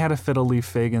I had a fiddle leaf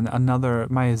fig and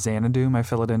my Xanadu, my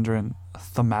philodendron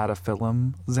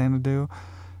Thamatophyllum Xanadu,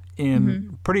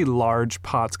 in pretty large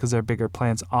pots because they're bigger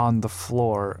plants on the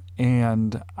floor.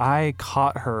 And I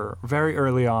caught her very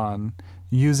early on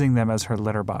using them as her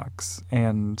litter box.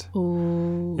 And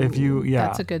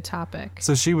that's a good topic.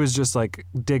 So she was just like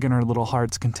digging her little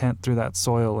heart's content through that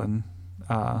soil and,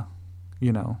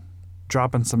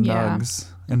 dropping some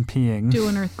nugs and peeing.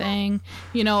 Doing her thing.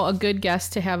 You know, a good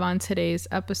guest to have on today's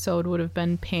episode would have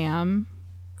been Pam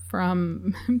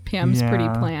from Pam's Pretty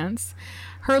Plants.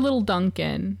 Her little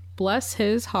Duncan, bless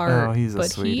his heart. Oh, he's a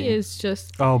but sweetie. He is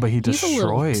just... Oh, but he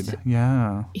destroyed.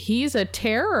 He's a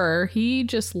terror. He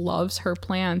just loves her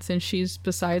plants, and she's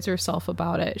besides herself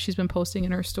about it. She's been posting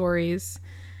in her stories.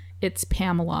 It's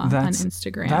Pamela on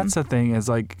Instagram. That's the thing, is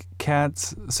like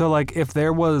cats. So like if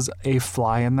there was a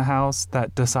fly in the house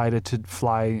that decided to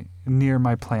fly near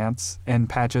my plants and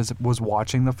Patches was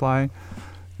watching the fly,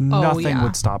 nothing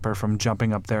would stop her from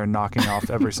jumping up there and knocking off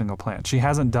every single plant. She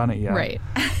hasn't done it yet. Right.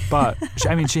 But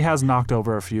she has knocked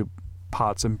over a few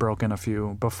pots and broken a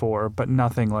few before, but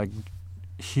nothing like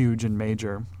huge and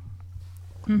major.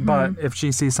 Mm-hmm. But if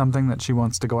she sees something that she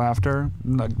wants to go after,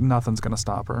 nothing's going to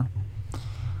stop her.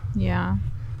 Yeah.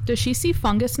 Does she see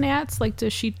fungus gnats? Like,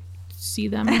 does she see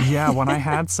them? Yeah, when I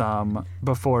had some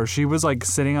before, she was like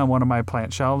sitting on one of my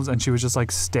plant shelves and she was just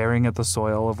like staring at the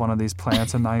soil of one of these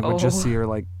plants, and I would just see her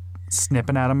like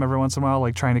snipping at them every once in a while,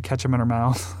 like trying to catch them in her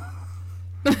mouth.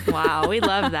 Wow, we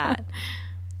love that.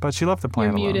 But she left the You're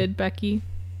plant alone. muted, Becky.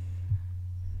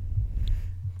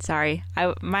 Sorry,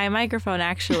 my microphone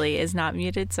actually is not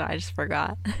muted, so I just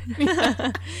forgot.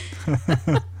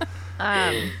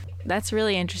 That's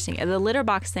really interesting. The litter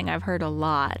box thing I've heard a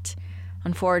lot,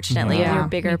 unfortunately, with Yeah, your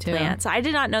bigger me too. plants. I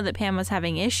did not know that Pam was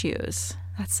having issues.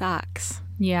 That sucks.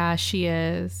 Yeah, she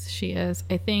is. She is.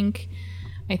 I think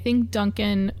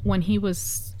Duncan, when he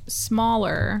was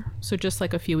smaller, so just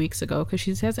like a few weeks ago, because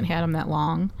she hasn't had him that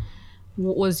long,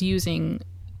 was using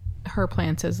her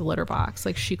plants as a litter box.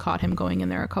 Like, she caught him going in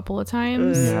there a couple of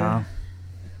times. Yeah.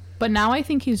 But now I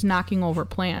think he's knocking over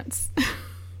plants.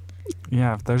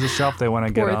 Yeah, if there's a shelf they want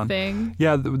to get Poor on. thing.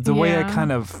 Yeah, the way I Yeah.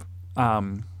 kind of,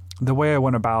 the way I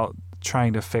went about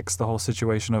trying to fix the whole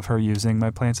situation of her using my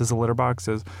plants as a litter box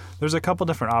is there's a couple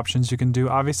different options you can do.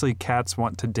 Obviously, cats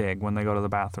want to dig when they go to the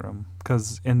bathroom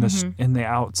because in the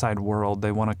outside world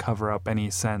they want to cover up any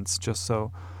scents just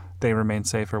so they remain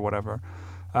safe or whatever.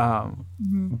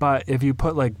 But if you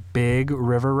put like big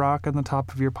river rock on the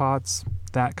top of your pots,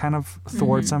 that kind of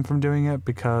thwarts them from doing it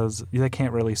because they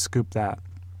can't really scoop that.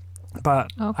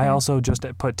 But Okay. I also just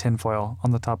put tinfoil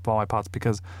on the top of all my pots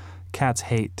because cats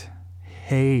hate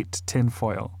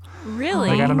tinfoil. Really?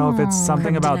 Like, I don't know if it's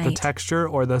something about the Kryptonite. texture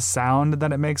or the sound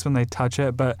that it makes when they touch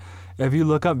it, but if you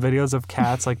look up videos of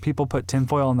cats, like people put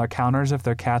tinfoil on their counters if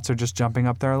their cats are just jumping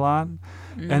up there a lot.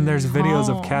 And there's videos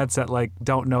of cats that like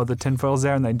don't know the tinfoil's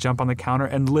there and they jump on the counter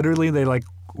and literally they like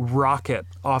rocket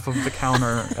off of the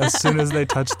counter as soon as they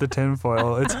touch the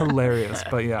tinfoil. It's hilarious,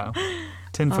 but yeah.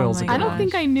 Tinfoil's Oh a my good I one. don't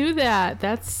think I knew that.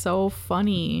 That's so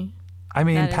funny. I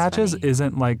mean, That is Patches funny.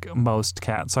 isn't like most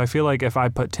cats, so I feel like if I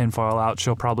put tinfoil out,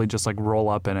 she'll probably just like roll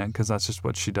up in it because that's just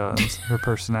what she does. Her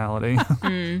personality.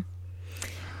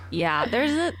 Yeah,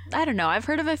 I don't know. I've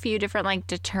heard of a few different like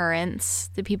deterrents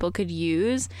that people could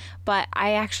use, but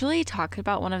I actually talked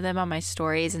about one of them on my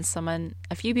stories, and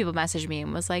a few people messaged me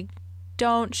and was like,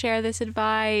 "Don't share this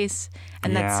advice."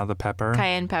 And yeah, that's the pepper.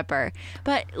 cayenne pepper.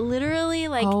 But literally,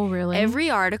 like Oh, really? every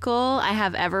article I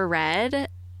have ever read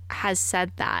has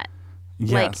said that.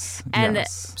 Yes. and-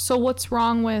 yes. So what's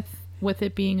wrong with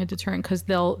it being a deterrent? Because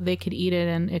they could eat it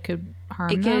and it could harm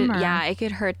It them. could, or- yeah, it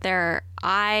could hurt their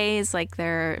eyes. Like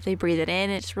if they breathe it in,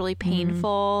 it's really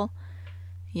painful.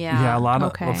 Yeah. Yeah, a lot of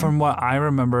Okay. from what I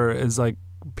remember is like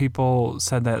people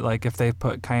said that like if they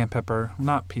put cayenne pepper,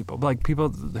 not people, but like people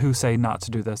who say not to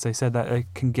do this, they said that it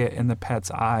can get in the pet's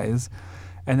eyes.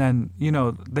 And then,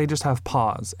 they just have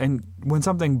paws. And when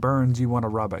something burns, you want to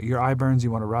rub it. Your eye burns, you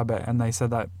want to rub it. And they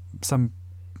said that some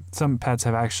pets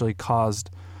have actually caused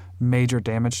major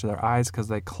damage to their eyes because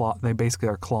they basically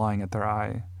are clawing at their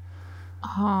eye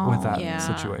with that Yeah.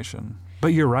 situation. But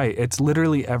you're right. It's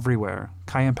literally everywhere.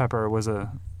 Cayenne pepper was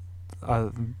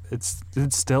it's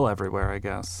still everywhere, I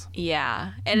guess.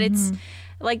 Yeah. And it's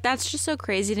like, that's just so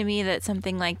crazy to me that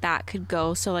something like that could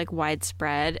go so like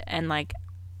widespread and like,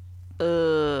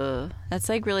 that's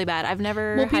like really bad. I've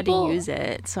never Well, had people- to use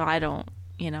it, so I don't,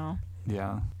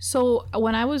 Yeah. So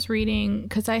when I was reading,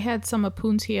 because I had some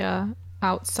Opuntia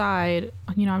outside,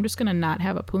 I'm just going to not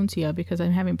have Opuntia because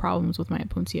I'm having problems with my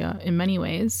Opuntia in many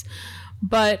ways.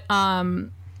 But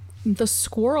the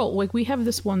squirrel, like we have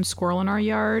this one squirrel in our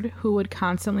yard who would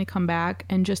constantly come back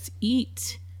and just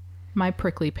eat my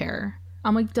prickly pear.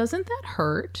 I'm like, doesn't that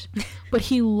hurt? But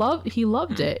he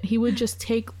loved it. He would just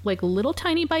take like little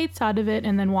tiny bites out of it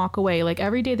and then walk away. Like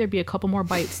every day there'd be a couple more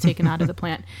bites taken out of the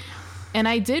plant. And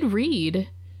I did read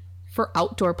for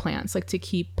outdoor plants, like to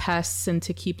keep pests and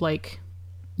to keep like,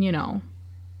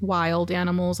 wild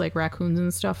animals like raccoons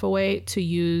and stuff away, to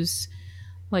use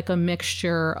like a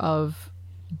mixture of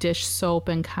dish soap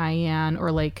and cayenne,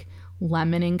 or like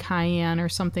lemon and cayenne or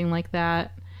something like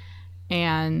that.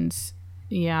 And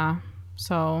yeah,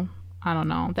 so I don't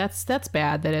know. That's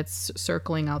bad that it's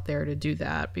circling out there to do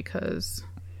that, because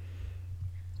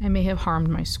I may have harmed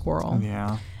my squirrel.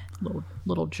 Yeah.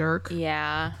 Little jerk.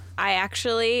 Yeah. I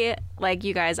actually, like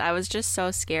you guys, I was just so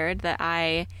scared that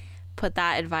I put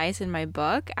that advice in my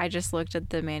book. I just looked at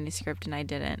the manuscript and I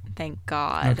didn't. Thank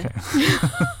God. Okay.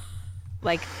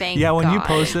 Like, thank Yeah, when you God.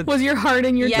 posted Was your heart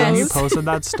in your Yes. when you toes? posted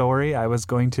that story, I was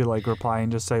going to like reply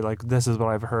and just say like, this is what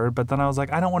I've heard, but then I was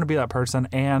like, I don't want to be that person,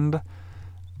 and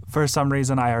for some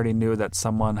reason I already knew that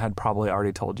someone had probably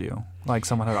already told you. Like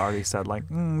someone had already said like,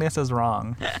 this is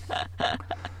wrong.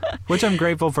 Which I'm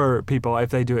grateful for people if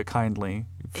they do it kindly.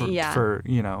 Yeah. For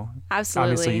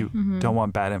Absolutely. obviously you don't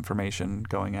want bad information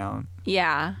going out.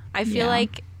 Yeah. I feel Yeah.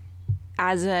 like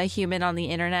as a human on the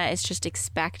internet, it's just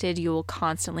expected. You will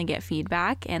constantly get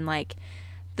feedback, and like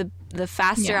the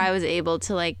faster I was able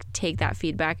to like take that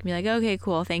feedback and be like, okay,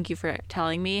 cool, thank you for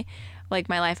telling me. Like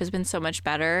my life has been so much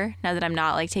better now that I'm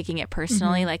not like taking it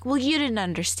personally. Like, well, you didn't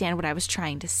understand what I was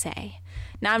trying to say.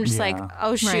 Now I'm just like,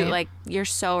 oh shoot, like you're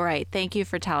so right. Thank you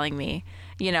for telling me.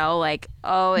 You know, like,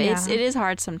 oh, it is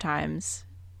hard sometimes.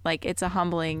 Like it's a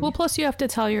humbling. Well, plus you have to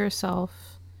tell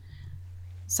yourself.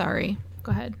 Sorry,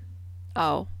 go ahead.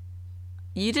 Oh,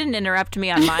 you didn't interrupt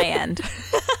me on my end.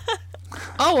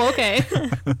 Oh, okay.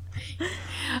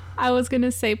 I was going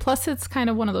to say, plus it's kind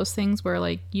of one of those things where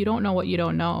like you don't know what you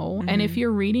don't know. And if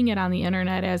you're reading it on the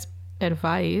internet as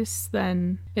advice,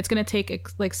 then it's going to take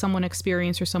like someone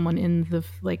experienced or someone in the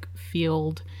like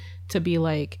field to be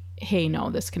like, hey, no,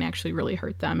 this can actually really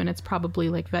hurt them. And it's probably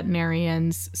like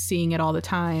veterinarians seeing it all the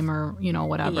time or, you know,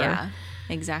 whatever. Yeah,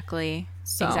 exactly.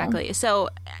 So. Exactly. So,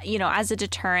 you know, as a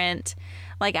deterrent,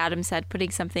 like Adam said, putting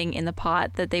something in the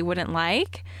pot that they wouldn't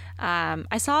like.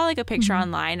 I saw like a picture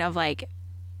online of like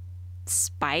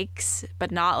spikes,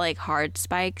 but not like hard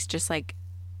spikes, just like,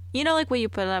 you know, like what you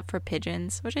put up for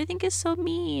pigeons, which I think is so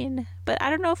mean. But I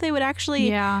don't know if they would actually.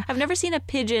 Yeah. I've never seen a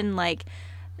pigeon like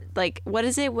what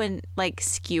is it when like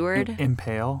skewered?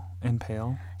 Impale.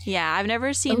 Yeah, I've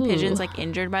never seen pigeons like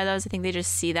injured by those. I think they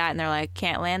just see that and they're like,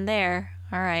 can't land there.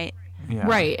 All right. Yeah.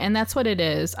 Right, and that's what it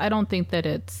is. I don't think that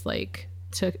it's like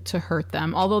to hurt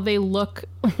them, although they look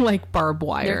like barbed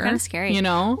wire. They're kind of scary. You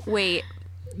know? Wait,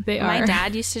 They are. my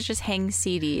dad used to just hang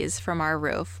CDs from our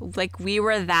roof. Like we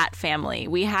were that family.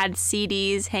 We had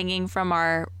CDs hanging from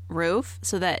our roof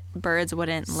so that birds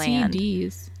wouldn't land.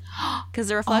 CDs. Because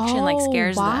the reflection like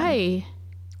scares them. Why?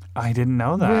 I didn't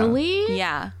know that. Really?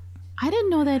 Yeah. I didn't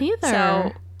know that either.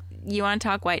 So you want to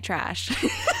talk white trash?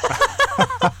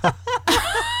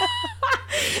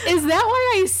 Is that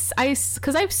why I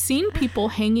because I've seen people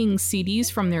hanging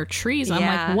CDs from their trees. I'm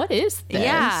Yeah. like, what is this?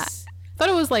 Yeah.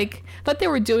 Thought they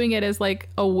were doing it as like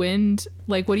a wind,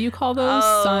 like what do you call those?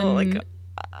 Sun, like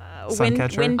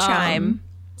Suncatcher? wind chime.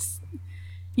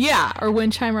 yeah, or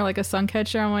wind chime or like a sun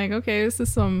catcher. I'm like, okay, this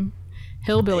is some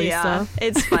hillbilly stuff.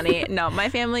 It's funny. No, my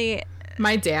family.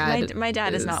 My dad, My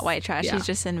dad is not white trash. yeah. He's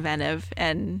just inventive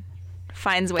and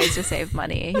finds ways to save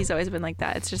money. He's always been like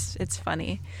that. It's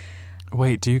funny.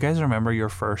 Wait, do you guys remember your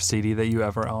first CD that you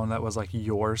ever owned that was like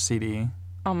your CD?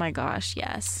 Oh my gosh,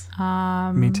 yes.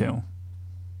 Me too.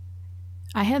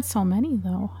 I had so many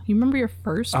though. You remember your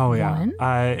first Oh yeah. one?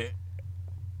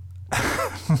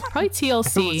 Probably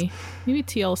TLC. Maybe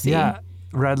TLC. Yeah,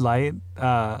 Red Light.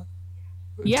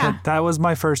 Yeah. That was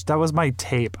my first. That was my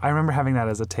tape. I remember having that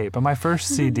as a tape. But my first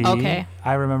CD, Okay.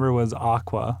 I remember was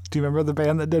Aqua. Do you remember the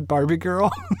band that did Barbie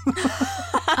Girl?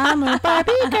 I'm a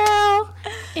Barbie girl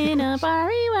in a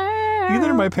Barbie world.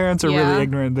 Either my parents are Yeah. really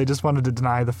ignorant. They just wanted to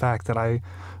deny the fact that I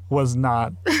was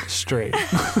not straight.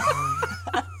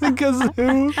 Because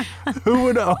who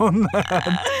would own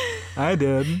that? I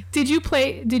did. Did you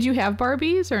have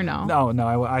Barbies or no?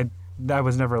 No, I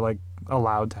was never like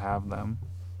allowed to have them.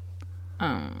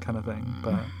 Kind of thing.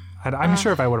 But I'm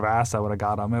sure if I would have asked, I would have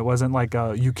got them. It wasn't like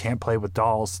a you can't play with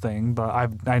dolls thing, but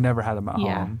I never had them at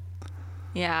Yeah. home.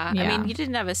 Yeah. Yeah. I mean, you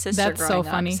didn't have a sister That's so growing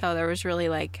funny. up, so there was really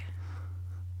like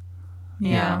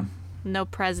Yeah. no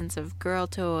presence of girl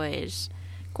toys,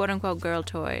 quote unquote girl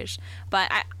toys.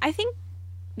 But I think,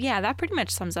 yeah, that pretty much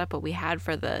sums up what we had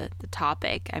for the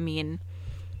topic. I mean,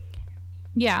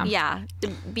 Yeah. yeah,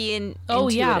 being Oh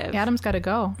yeah. intuitive. Adam's got to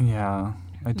go. Yeah,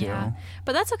 I do. Yeah,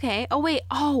 but that's okay. Oh wait,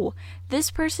 this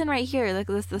person right here, like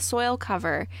the soil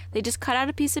cover, they just cut out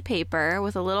a piece of paper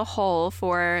with a little hole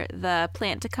for the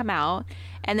plant to come out,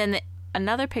 and then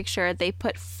another picture, they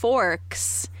put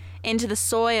forks into the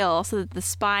soil so that the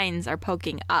spines are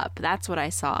poking up. That's what I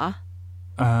saw.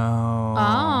 Oh.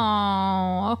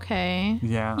 Oh, okay.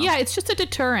 Yeah. Yeah, it's just a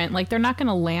deterrent. Like they're not going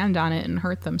to land on it and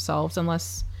hurt themselves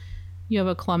unless you have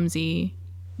a clumsy,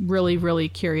 really, really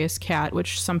curious cat,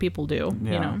 which some people do,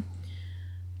 Yeah. you know.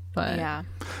 But Yeah.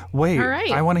 Wait, All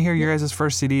right. I want to hear your guys'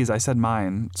 first CDs. I said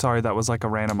mine. Sorry, that was like a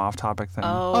random off-topic thing.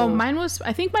 Oh,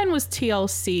 I think mine was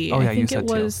TLC. Oh, yeah, I you think said it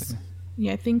was. TLC.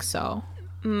 Yeah, I think so.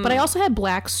 But I also had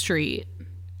Blackstreet.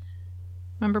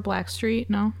 Remember Blackstreet?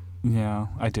 No, Yeah,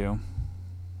 I do.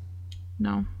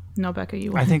 no, Becca,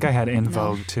 you. I think I had In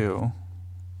Vogue too.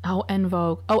 Oh, En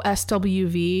Vogue. Oh,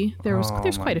 SWV. There's Oh,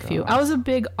 quite my a few. gosh. I was a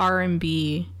big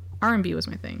R&B. R&B was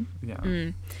my thing.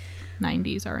 Yeah.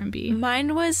 90s R&B.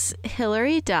 Mine was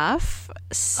Hillary Duff.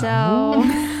 So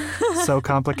Oh. So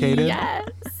complicated. Yes.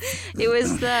 it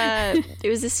was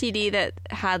the CD that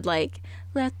had like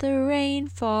 "Let the Rain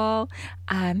Fall,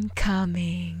 I'm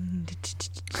Coming."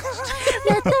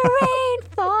 Let the rain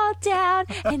fall down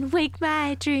and wake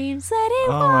my dreams. Let it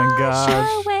Oh my wash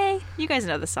gosh. away. You guys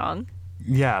know the song.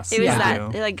 Yes, It was I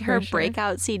that do. like her For sure.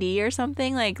 breakout CD or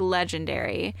something, like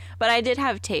legendary. But I did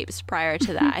have tapes prior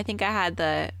to that. I think I had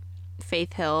the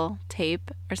Faith Hill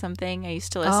tape or something I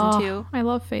used to listen to. I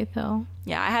love Faith Hill.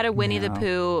 Yeah, I had a Winnie the Yeah.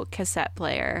 Pooh cassette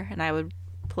player, and I would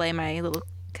play my little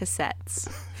cassettes.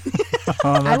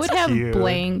 Oh, I that's would have cute.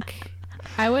 blank.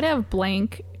 I would have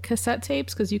blank cassette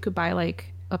tapes because you could buy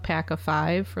like a pack of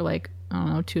 5 for like I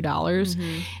don't know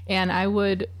 $2, and I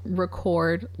would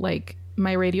record like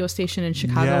my radio station in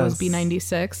Chicago was Yes.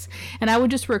 B96, and I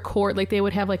would just record like they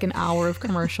would have like an hour of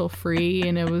commercial free,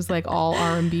 and it was like all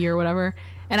R&B or whatever,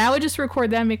 and I would just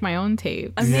record that and make my own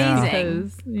tapes. Amazing.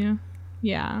 Because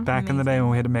yeah. Back in the day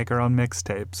when we had to make our own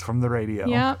mixtapes from the radio.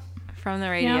 Yep. From the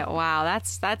radio. Yep. Wow,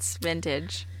 that's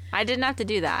vintage. I didn't have to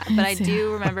do that, but I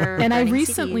do remember. And I burning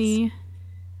CDs.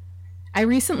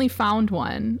 recently found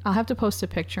one. I'll have to post a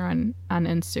picture on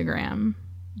Instagram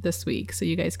this week so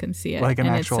you guys can see it. Like an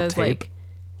and actual it says tape?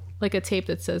 like a tape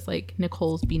that says like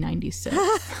Nicole's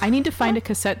B96. I need to find a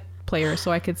cassette player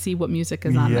so I could see what music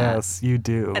is on Yes, you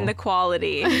do. And the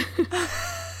quality. that.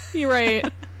 You're right.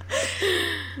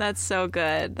 That's so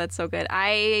good. That's so good.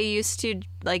 I used to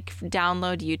like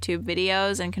download YouTube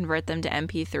videos and convert them to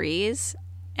MP3s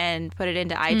and put it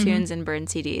into iTunes and burn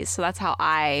CDs. So that's how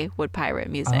I would pirate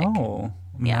music. Oh,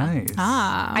 Yeah. nice.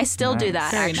 I still do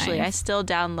that, Very actually. nice. I still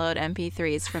download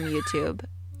MP3s from YouTube.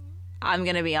 I'm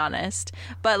going to be honest.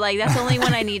 But, like, that's only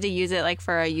when I need to use it, like,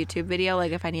 for a YouTube video.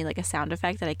 Like, if I need, like, a sound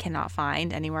effect that I cannot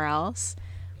find anywhere else.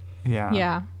 Yeah.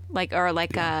 Yeah. Like, or,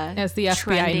 like, a As the FBI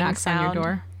trending knocks on sound. your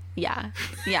door. Yeah.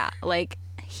 Yeah. Like,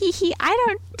 I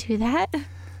don't do that.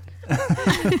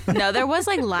 No, there was,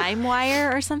 like,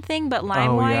 LimeWire or something. But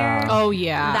LimeWire... yeah. Oh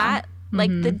yeah. That like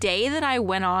the day that I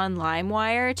went on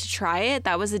LimeWire to try it,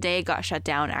 that was the day it got shut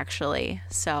down actually.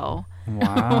 So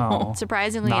Wow.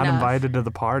 surprisingly Not enough, invited to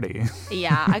the party.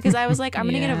 yeah, because I was like, I'm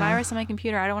gonna get a Yeah. virus on my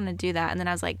computer. I don't want to do that. And then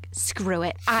I was like, screw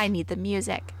it. I need the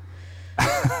music.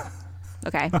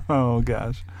 Okay. Oh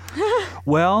gosh.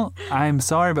 Well, I'm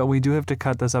sorry, but we do have to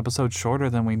cut this episode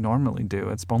shorter than we normally do.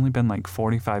 It's only been like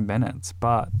 45 minutes,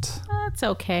 but That's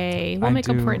okay. We'll I make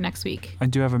up for do- it next week. I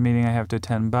do have a meeting I have to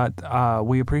attend. But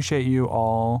we appreciate you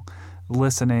all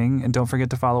listening, and don't forget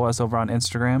to follow us over on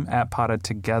Instagram at Potted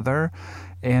Together,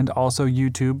 and also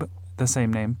YouTube, the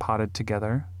same name, Potted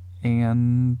Together.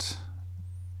 And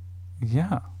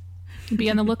yeah, Be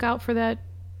on the lookout for that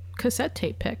cassette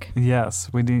tape pick. yes,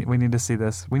 we need to see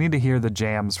this. We need to hear the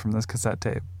jams from this cassette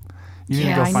tape. You need to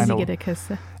Yeah, go I need find to a, get a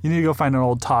cassette. You need to go find an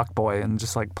old Talk Boy and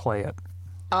just like play it.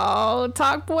 Oh,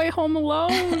 Talk Boy Home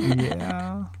Alone.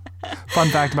 Yeah. Fun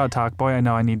fact about Talk Boy, I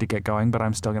know I need to get going, but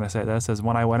I'm still going to say this, is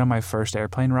when I went on my first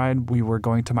airplane ride, we were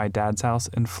going to my dad's house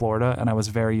in Florida, and I was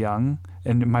very young,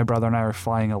 and my brother and I were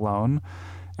flying alone,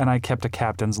 and I kept a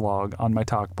captain's log on my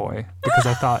Talk Boy because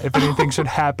I thought if anything should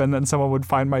happen, then someone would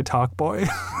find my Talk Boy.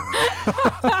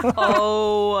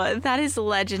 Oh, that is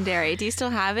legendary. Do you still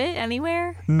have it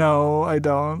anywhere? No, I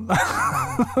don't.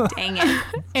 Dang it.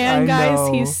 And I guys,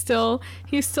 know. he's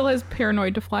still as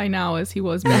paranoid to fly now as he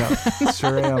was back. Yeah,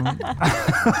 sure am.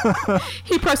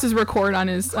 He presses record on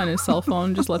his cell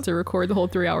phone, just lets it record the whole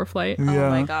 3-hour flight. Yeah. Oh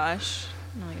my gosh.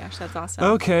 Oh my gosh, that's awesome.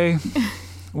 Okay.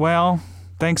 Well,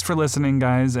 thanks for listening,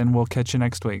 guys, and we'll catch you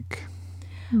next week.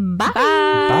 Bye.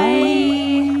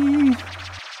 Bye.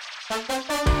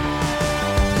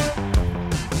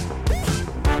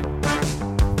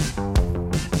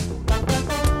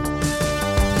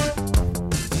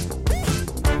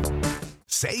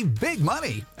 Save big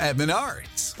money at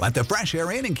Menards. Let the fresh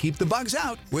air in and keep the bugs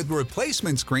out with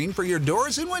replacement screen for your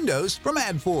doors and windows from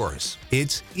AdForce.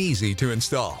 It's easy to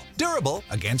install, durable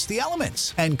against the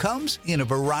elements, and comes in a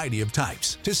variety of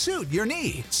types to suit your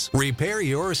needs. Repair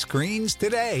your screens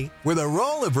today with a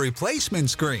roll of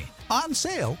replacement screen on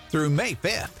sale through May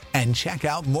 5th. And check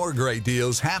out more great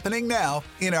deals happening now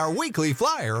in our weekly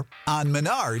flyer on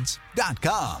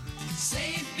Menards.com.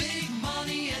 Save